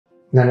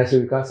ನನ್ನ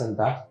ಹೆಸರು ವಿಕಾಸ್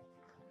ಅಂತ,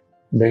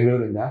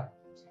 ಬೆಂಗಳೂರಿಂದ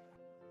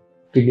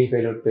ಕಿಡ್ನಿ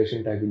ಫೇಲ್ಯೂರ್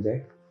ಪೇಷಂಟ್ ಆಗಿದ್ದೆ.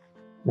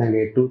 ನನಗೆ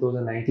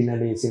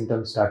 2019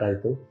 ಸಿಂಟಮ್ಸ್ ಸ್ಟಾರ್ಟ್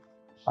ಆಯಿತು.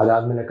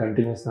 ಅದಾದಮೇಲೆ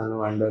ಕಂಟಿನ್ಯೂಸ್ ನಾನು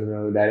ಅಂಡರ್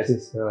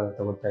ಡಯಾಲಿಸಿಸ್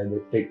ತಗೋತಾ ಇದ್ದೆ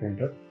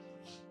ಟ್ರೀಟ್ಮೆಂಟು.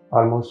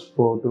 ಆಲ್ಮೋಸ್ಟ್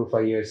 4 to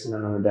 5 years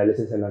ನಾನು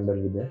ಡಯಾಲಿಸಿಸಲ್ಲಿ ಅಂಡರ್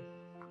ಇದ್ದೆ.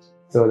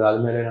 ಸೊ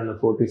ಅದಾದಮೇಲೆ ನಾನು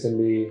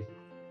ಫೋರ್ಟಿಸಲ್ಲಿ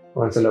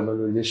ಒಂದ್ಸಲ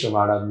ಬಂದು ರಿಜಿಸ್ಟರ್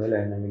ಮಾಡಾದಮೇಲೆ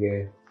ನನಗೆ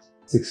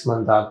 6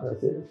 months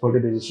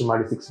ಫೋರ್ಟಿ ರಿಜಿಸ್ಟರ್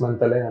ಮಾಡಿ 6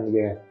 monthಲ್ಲೇ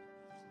ನನಗೆ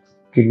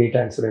ಕಿಡ್ನಿ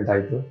ಟ್ರಾನ್ಸ್ಪ್ಲಾಂಟ್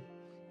ಆಯಿತು.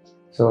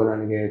 ಸೊ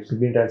ನನಗೆ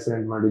ಕಿಡ್ನಿ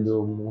ಟ್ರಾನ್ಸ್ಪ್ಲಾಂಟ್ ಮಾಡಿದ್ದು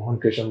Mohan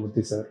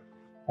Keshavamurthy sir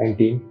and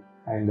team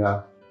and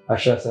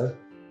Harsha sir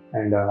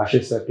and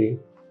Ashish sir team.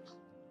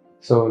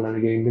 So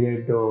ನನಗೆ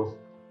ಇಮಿಡಿಯೇಟು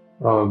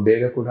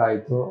ಬೇಗ ಕೂಡ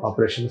ಆಯಿತು,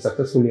 ಆಪ್ರೇಷನ್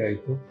ಸಕ್ಸಸ್ಫುಲಿ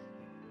ಆಯಿತು.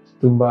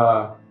 ತುಂಬ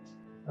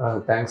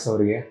ಥ್ಯಾಂಕ್ಸ್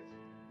ಅವರಿಗೆ.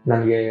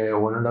 ನನಗೆ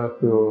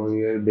 1.5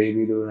 year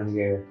ಬೇಬಿದು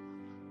ನನಗೆ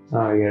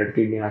 2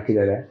 ಕಿಡ್ನಿ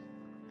ಹಾಕಿದ್ದಾರೆ.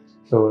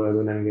 ಸೊ ಅದು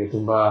ನನಗೆ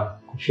ತುಂಬ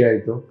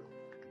ಖುಷಿಯಾಯಿತು.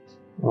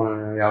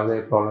 ಯಾವುದೇ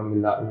ಪ್ರಾಬ್ಲಮ್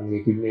ಇಲ್ಲ. ನನಗೆ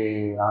ಕಿಡ್ನಿ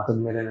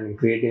ಹಾಕಿದ್ಮೇಲೆ ನನಗೆ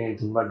ಕ್ರಿಯೇಟಿನಿನ್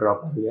ತುಂಬ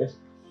ಡ್ರಾಪ್ ಆಗಿದೆ.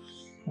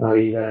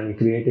 ಈಗ ನನಗೆ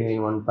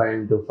ಕ್ರಿಯೇಟಿನಿನ್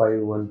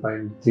 1.5,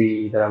 1.3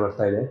 ಈ ಥರ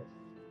ಬರ್ತಾ ಇದೆ.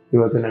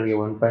 ಇವತ್ತು ನನಗೆ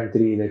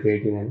 1.3 ಇದೆ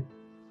ಕ್ರಿಯೇಟಿನಿನ್.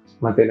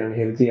 ಮತ್ತು ನಾನು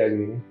ಹೆಲ್ತಿ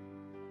ಆಗಿದ್ದೀನಿ.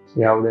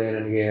 ಯಾವುದೇ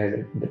ನನಗೆ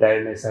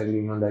ಟೈರ್ಡ್ನೆಸ್ ಆಗಲಿ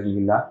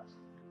ಇನ್ನೊಂದಾಗಲಿಲ್ಲ.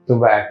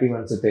 ತುಂಬ ಆ್ಯಕ್ಟಿವ್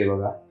ಅನಿಸುತ್ತೆ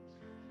ಇವಾಗ.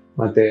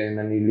 ಮತ್ತು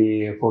ನಾನು ಇಲ್ಲಿ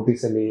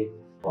ಫೋರ್ಟಿಸಲ್ಲಿ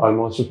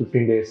ಆಲ್ಮೋಸ್ಟ್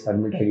 15 days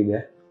ಅಡ್ಮಿಟ್ ಆಗಿದೆ.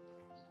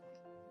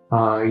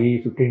 ಈ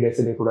 15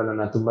 daysಲ್ಲಿ ಕೂಡ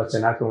ನನ್ನ ತುಂಬ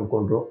ಚೆನ್ನಾಗಿ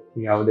ನೋಡಿಕೊಂಡ್ರು.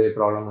 ಯಾವುದೇ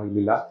ಪ್ರಾಬ್ಲಮ್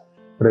ಆಗಲಿಲ್ಲ.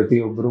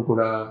 ಪ್ರತಿಯೊಬ್ಬರು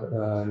ಕೂಡ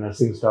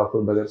ನರ್ಸಿಂಗ್ ಸ್ಟಾಫು,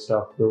 ಬದರ್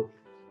ಸ್ಟಾಫು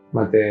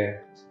ಮತ್ತು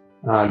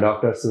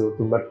ಡಾಕ್ಟರ್ಸು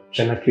ತುಂಬ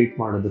ಚೆನ್ನಾಗಿ ಟ್ರೀಟ್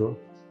ಮಾಡಿದ್ರು.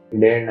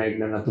 ಡೇ ಆ್ಯಂಡ್ ನೈಟ್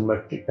ನನ್ನ ತುಂಬ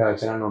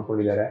ಚೆನ್ನಾಗಿ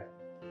ನೋಡ್ಕೊಂಡಿದ್ದಾರೆ.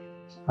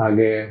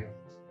 ಹಾಗೆ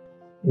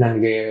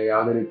ನನಗೆ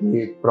ಯಾವುದೇ ರೀತಿ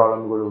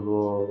ಪ್ರಾಬ್ಲಮ್ಗಳು,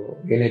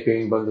 ಏನೇ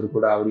ಪೇಯ್ನ್ ಬಂದರೂ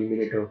ಕೂಡ ಅವರು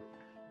ಇಮಿಡಿಯೇಟು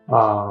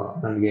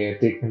ನನಗೆ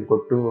ಟ್ರೀಟ್ಮೆಂಟ್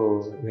ಕೊಟ್ಟು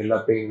ಎಲ್ಲ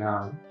ಪೇಯ್ನ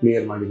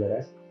ಕ್ಲಿಯರ್ ಮಾಡಿದ್ದಾರೆ.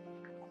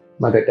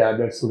 ಮತ್ತು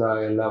ಟ್ಯಾಬ್ಲೆಟ್ಸ್ ಕೂಡ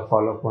ಎಲ್ಲ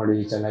ಫಾಲೋಅಪ್ ಮಾಡಿ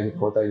ಚೆನ್ನಾಗಿ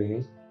ತಗೋತಾ ಇದ್ದೀನಿ.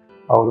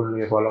 ಅವರು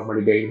ನನಗೆ ಫಾಲೋಅಪ್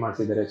ಮಾಡಿ ಗೈಡ್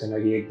ಮಾಡ್ತಿದ್ದಾರೆ,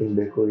 ಚೆನ್ನಾಗಿ ಹೇಗೆ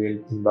ತಿನ್ನಬೇಕು, ಏನು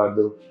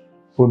ತಿನ್ನಬಾರ್ದು,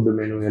 ಫುಡ್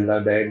ಮೆನು ಎಲ್ಲ,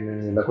 ಡಯಟ್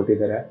ಮೆನು ಎಲ್ಲ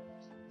ಕೊಟ್ಟಿದ್ದಾರೆ.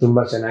 ತುಂಬ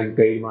ಚೆನ್ನಾಗಿ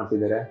ಗೈಡ್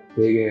ಮಾಡ್ತಿದ್ದಾರೆ.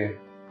 ಹೇಗೆ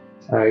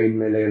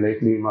ಇನ್ಮೇಲೆ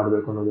ಲೈಫ್ ಲೀಡ್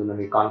ಮಾಡಬೇಕು ಅನ್ನೋದು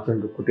ನನಗೆ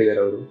ಕಾನ್ಫಿಡೆಂಟ್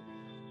ಕೊಟ್ಟಿದ್ದಾರೆ ಅವರು.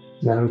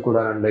 ನನಗೂ ಕೂಡ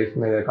ನನ್ನ ಲೈಫ್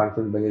ಮೇಲೆ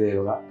ಕಾನ್ಫಿಡೆಂಟ್ ಬಂದಿದೆ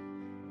ಇವಾಗ.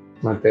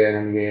 ಮತ್ತು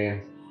ನನಗೆ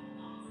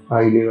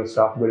ಇಲ್ಲಿರೋ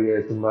ಸ್ಟಾಫ್ಗಳಿಗೆ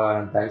ತುಂಬ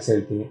ನಾನು ಥ್ಯಾಂಕ್ಸ್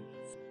ಹೇಳ್ತೀನಿ.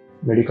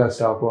 ಮೆಡಿಕಲ್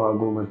ಸ್ಟಾಫು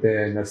ಹಾಗೂ ಮತ್ತು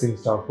ನರ್ಸಿಂಗ್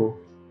ಸ್ಟಾಫು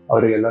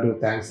ಅವರಿಗೆಲ್ಲರಿಗೂ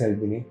ಥ್ಯಾಂಕ್ಸ್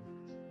ಹೇಳ್ತೀನಿ.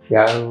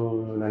 ಯಾರು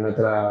ನನ್ನ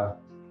ಹತ್ರ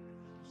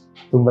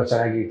ತುಂಬ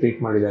ಚೆನ್ನಾಗಿ ಟ್ರೀಟ್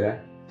ಮಾಡಿದ್ದಾರೆ.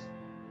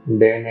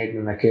 ಡೇ ಆ್ಯಂಡ್ ನೈಟ್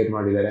ನನ್ನ ಕೇರ್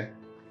ಮಾಡಿದ್ದಾರೆ.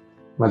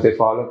 ಮತ್ತು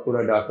ಫಾಲೋಅಪ್ ಕೂಡ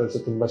ಡಾಕ್ಟರ್ಸು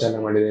ತುಂಬ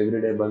ಚೆನ್ನಾಗಿ ಮಾಡಿದ್ದಾರೆ. ಎವ್ರಿ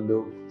ಡೇ ಬಂದು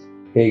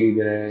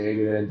ಹೇಗಿದೆ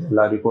ಅಂತ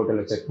ಎಲ್ಲ ರಿಪೋರ್ಟ್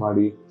ಎಲ್ಲ ಚೆಕ್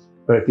ಮಾಡಿ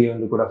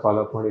ಪ್ರತಿಯೊಂದು ಕೂಡ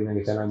ಫಾಲೋಅಪ್ ಮಾಡಿ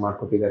ನನಗೆ ಚೆನ್ನಾಗಿ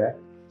ಮಾಡಿಕೊಟ್ಟಿದ್ದಾರೆ.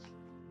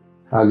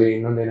 ಹಾಗೆ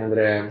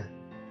ಇನ್ನೊಂದೇನೆಂದರೆ,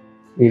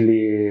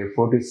 ಇಲ್ಲಿ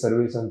ಫೋರ್ಟಿಸ್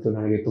ಸರ್ವಿಸ್ ಅಂತೂ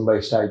ನನಗೆ ತುಂಬ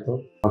ಇಷ್ಟ ಆಯಿತು.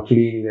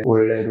 ಕ್ಲೀನ್ ಇದೆ,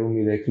 ಒಳ್ಳೆ ರೂಮ್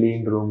ಇದೆ,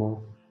 ಕ್ಲೀನ್ ರೂಮು,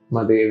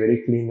 ಮತ್ತು ವೆರಿ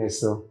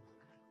ಕ್ಲೀನ್ನೆಸ್ಸು,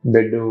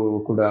 ಬೆಡ್ಡು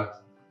ಕೂಡ,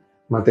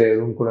 ಮತ್ತು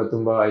ರೂಮ್ ಕೂಡ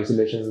ತುಂಬ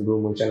ಐಸೋಲೇಷನ್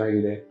ರೂಮು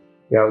ಚೆನ್ನಾಗಿದೆ.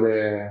 ಯಾವುದೇ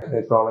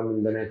ಪ್ರಾಬ್ಲಮ್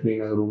ಇಲ್ಲದೇ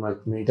ಕ್ಲೀನಾಗಿ ರೂಮ್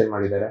ಮೇಂಟೈನ್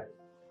ಮಾಡಿದ್ದಾರೆ.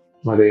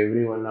 ಮತ್ತು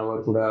ಎವ್ರಿ 1 hour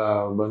ಕೂಡ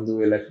ಬಂದು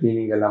ಎಲ್ಲ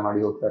ಕ್ಲೀನಿಂಗ್ ಎಲ್ಲ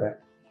ಮಾಡಿ ಹೋಗ್ತಾರೆ.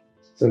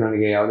 ಸೊ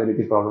ನನಗೆ ಯಾವುದೇ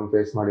ರೀತಿ ಪ್ರಾಬ್ಲಮ್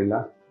ಫೇಸ್ ಮಾಡಿಲ್ಲ.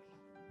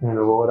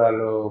 ನಾನು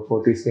ಓವರಾಲು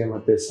ಫೋರ್ಟಿಸ್ಗೆ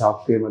ಮತ್ತು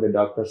ಸ್ಟಾಫ್ಗೆ ಮತ್ತು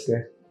ಡಾಕ್ಟರ್ಸ್ಗೆ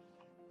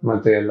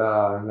ಮತ್ತು ಎಲ್ಲ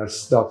ನರ್ಸ್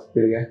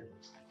ಸ್ಟಾಫ್ಗಳಿಗೆ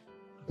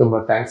ತುಂಬ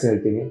ಥ್ಯಾಂಕ್ಸ್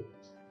ಹೇಳ್ತೀನಿ.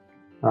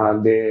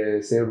 They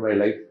save my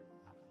life.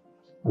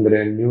 ಅಂದರೆ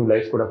ನ್ಯೂ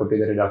ಲೈಫ್ ಕೂಡ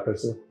ಕೊಟ್ಟಿದ್ದಾರೆ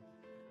ಡಾಕ್ಟರ್ಸು.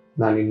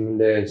 ನಾನು ಇನ್ನು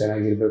ಮುಂದೆ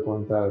ಚೆನ್ನಾಗಿರಬೇಕು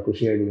ಅಂತ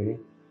ಖುಷಿಯಾಗಿದ್ದೀನಿ.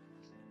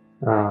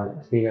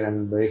 ಈಗ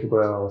ನನ್ನ ಲೈಫ್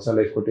ಕೂಡ ಹೊಸ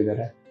ಲೈಫ್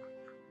ಕೊಟ್ಟಿದ್ದಾರೆ.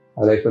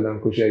 ಆ ಲೈಫಲ್ಲಿ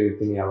ನಾನು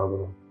ಖುಷಿಯಾಗಿರ್ತೀನಿ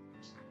ಯಾವಾಗಲೂ.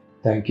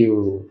 Thank you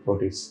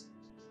Fortis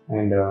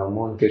and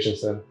Mohan Keshav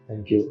sir,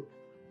 thank you,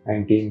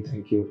 and team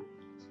thank you.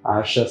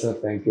 Harsha sir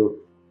thank you.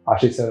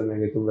 Ashish sir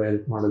ನನಗೆ ತುಂಬ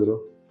ಹೆಲ್ಪ್ ಮಾಡಿದ್ರು,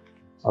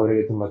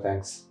 ಅವರಿಗೆ ತುಂಬ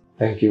thanks.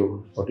 Thank you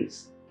Fortis.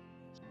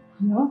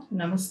 Hello,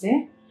 ನಮಸ್ತೆ.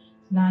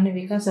 ನಾನು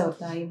ವಿಕಾಸ್ ಅವ್ರ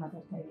ತಾಯಿ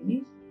ಮಾತಾಡ್ತಾ ಇದ್ದೀನಿ.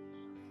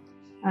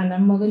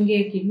 ನಮ್ಮ ಮಗನಿಗೆ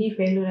ಕಿಡ್ನಿ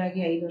ಫೇಲ್ಯೂರ್ ಆಗಿ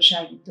 5 ವರ್ಷ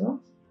ಆಗಿತ್ತು.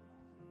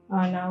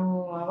 ನಾವು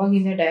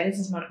ಆವಾಗಿಂದ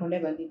ಡಯಾಲಿಸಿಸ್ ಮಾಡಿಕೊಂಡೇ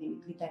ಬಂದಿದ್ದೀವಿ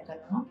ಇಲ್ಲಿ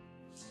ತನಕ.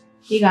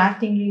 ಈಗ 6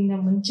 ತಿಂಗಳಿಂದ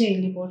ಮುಂಚೆ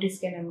ಇಲ್ಲಿ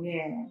ಫೋರ್ಟಿಸ್ಗೆ ನಮಗೆ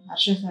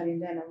ಹರ್ಷ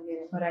ಸಾರಿಂದ ನಮಗೆ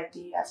ರೆಫರ್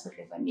ಆಯ್ತು,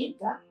 ಹಾಸ್ಪಿಟ್ಲಿಗೆ ಬನ್ನಿ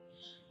ಅಂತ.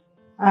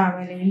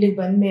 ಆಮೇಲೆ ಇಲ್ಲಿಗೆ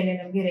ಬಂದ ಮೇಲೆ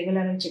ನಮಗೆ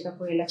ರೆಗ್ಯುಲರಾಗಿ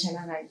ಚೆಕಪ್ಪು ಎಲ್ಲ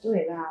ಚೆನ್ನಾಗಾಯಿತು,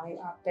 ಎಲ್ಲ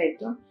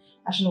ಆಗ್ತಾಯಿತ್ತು.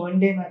 ಅಷ್ಟೊಂದು 1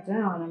 day ಮಾತ್ರ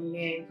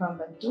ನಮಗೆ ಇನ್ಫಾರ್ಮ್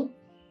ಬಂತು,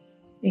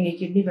 ನಿಮಗೆ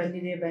ಕಿಡ್ನಿ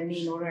ಬಂದಿದೆ, ಬನ್ನಿ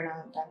ನೋಡೋಣ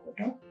ಅಂತ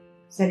ಅಂದ್ಬಿಟ್ಟು.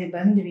 ಸರಿ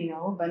ಬಂದ್ವಿ.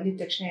 ನಾವು ಬಂದಿದ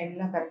ತಕ್ಷಣ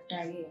ಎಲ್ಲ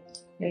ಕರೆಕ್ಟಾಗಿ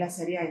ಎಲ್ಲ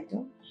ಸರಿ ಆಯಿತು.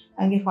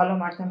 ಹಾಗೆ ಫಾಲೋ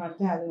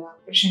ಮಾಡ್ತಾ ಅದು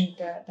ಆಪ್ರೇಷನ್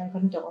ತನಕ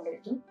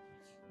ತೊಗೊಂಡೋಯ್ತು.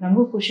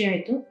 ನಮಗೂ ಖುಷಿ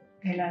ಆಯಿತು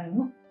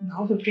ಎಲ್ಲನೂ.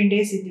 ನಾವು 15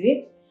 days ಇದ್ವಿ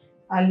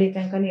ಅಲ್ಲಿ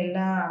ತನಕ. ಎಲ್ಲ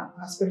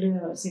ಹಾಸ್ಪಿಟಲ್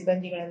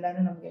ಸಿಬ್ಬಂದಿಗಳೆಲ್ಲನೂ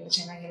ನಮಗೆಲ್ಲ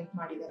ಚೆನ್ನಾಗಿ ಹೆಲ್ಪ್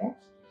ಮಾಡಿದ್ದಾರೆ.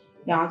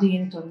 ಯಾವುದೂ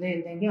ಏನು ತೊಂದರೆ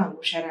ಇಲ್ದಂಗೆ ಅವ್ರು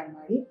ಹುಷಾರಾಗಿ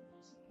ಮಾಡಿ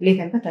ಇಲ್ಲಿ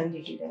ತನಕ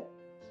ತಂದಿಟ್ಟಿದ್ದಾರೆ.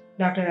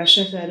 ಡಾಕ್ಟರ್ ಹರ್ಷ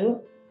ಸರು,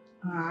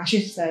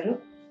 ಆಶೀಶ್ ಸರು,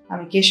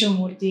 ಆಮೇಲೆ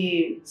ಕೇಶವಮೂರ್ತಿ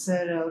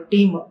ಸರ್, ಅವ್ರ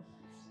ಟೀಮು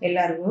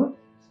ಎಲ್ಲರಿಗೂ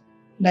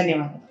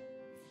ಧನ್ಯವಾದಗಳು.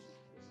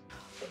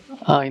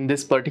 In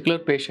this particular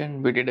patient,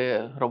 we did a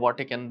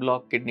robotic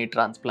En-Bloc kidney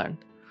transplant.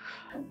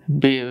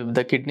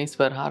 The kidneys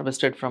were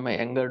harvested from a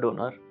younger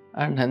donor,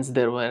 and hence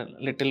there were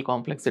little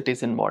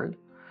complexities involved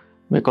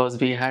because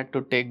we had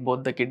to take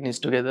both the kidneys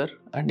together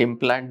and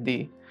implant the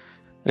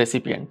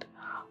recipient.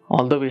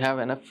 Although we have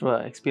enough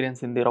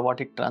experience in the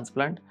robotic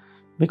transplant,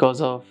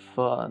 Because of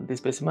the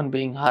specimen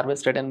being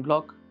harvested en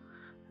bloc,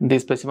 the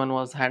specimen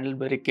was handled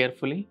very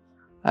carefully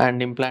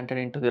and implanted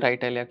into the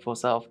right iliac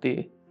fossa of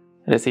the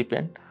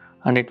recipient,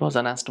 and it was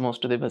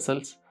anastomosed to the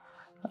vessels,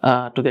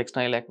 to the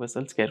external iliac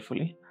vessels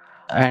carefully,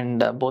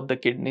 and both the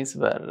kidneys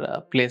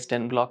were placed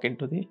en bloc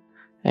into the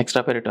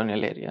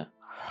extraperitoneal area.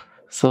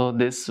 So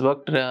this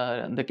worked,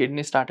 the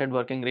kidney started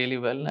working really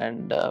well,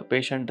 and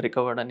patient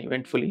recovered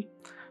uneventfully,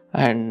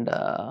 and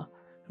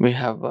we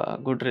have a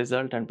good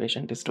result and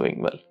patient is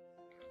doing well.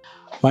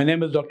 My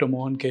name is Dr.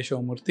 Mohan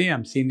Keshavamurthy.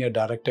 I'm Senior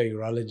Director,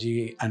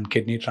 Urology and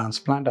Kidney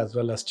Transplant, as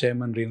well as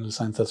Chairman, Renal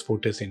Sciences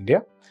Fortis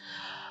India.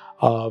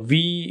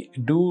 We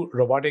do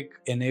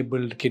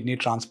robotic-enabled kidney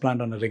transplant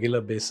on a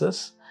regular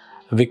basis.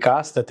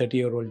 Vikas, the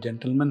 30-year-old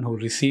gentleman who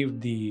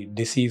received the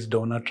deceased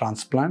donor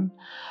transplant,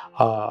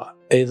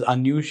 is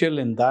unusual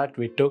in that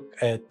we took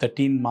a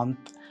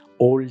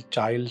 13-month-old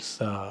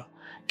child's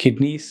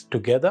kidneys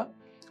together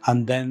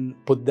and then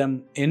put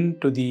them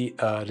into the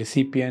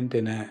recipient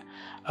in a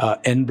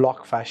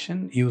en-bloc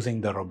fashion using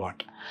the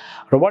robot.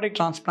 Robotic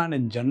transplant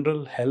in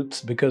general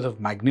helps because of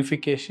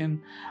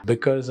magnification,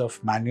 because of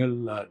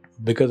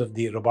because of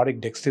the robotic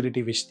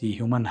dexterity which the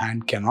human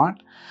hand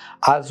cannot,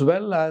 as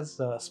well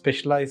as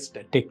specialized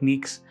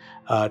techniques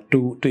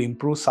to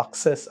improve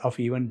success of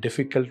even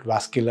difficult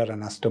vascular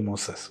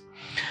anastomosis.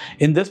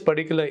 In this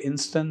particular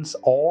instance,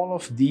 all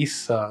of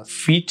these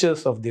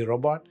features of the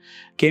robot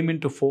came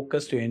into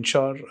focus to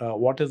ensure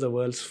what is the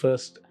world's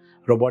first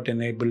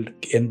robot-enabled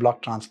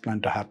en-bloc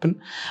transplant to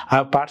happen. I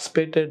have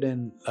participated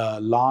in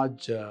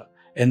large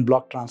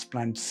en-bloc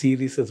transplant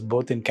series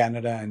both in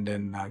Canada and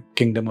in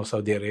Kingdom of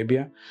Saudi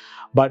Arabia.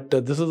 But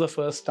this is the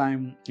first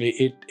time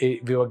we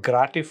were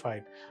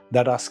gratified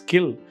that our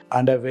skill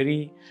and a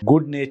very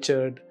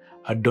good-natured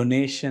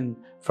donation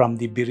from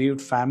the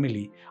bereaved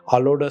family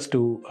allowed us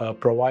to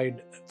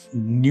provide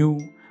new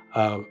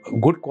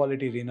good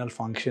quality renal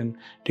function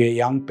to a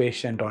young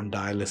patient on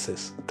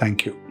dialysis.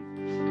 Thank you.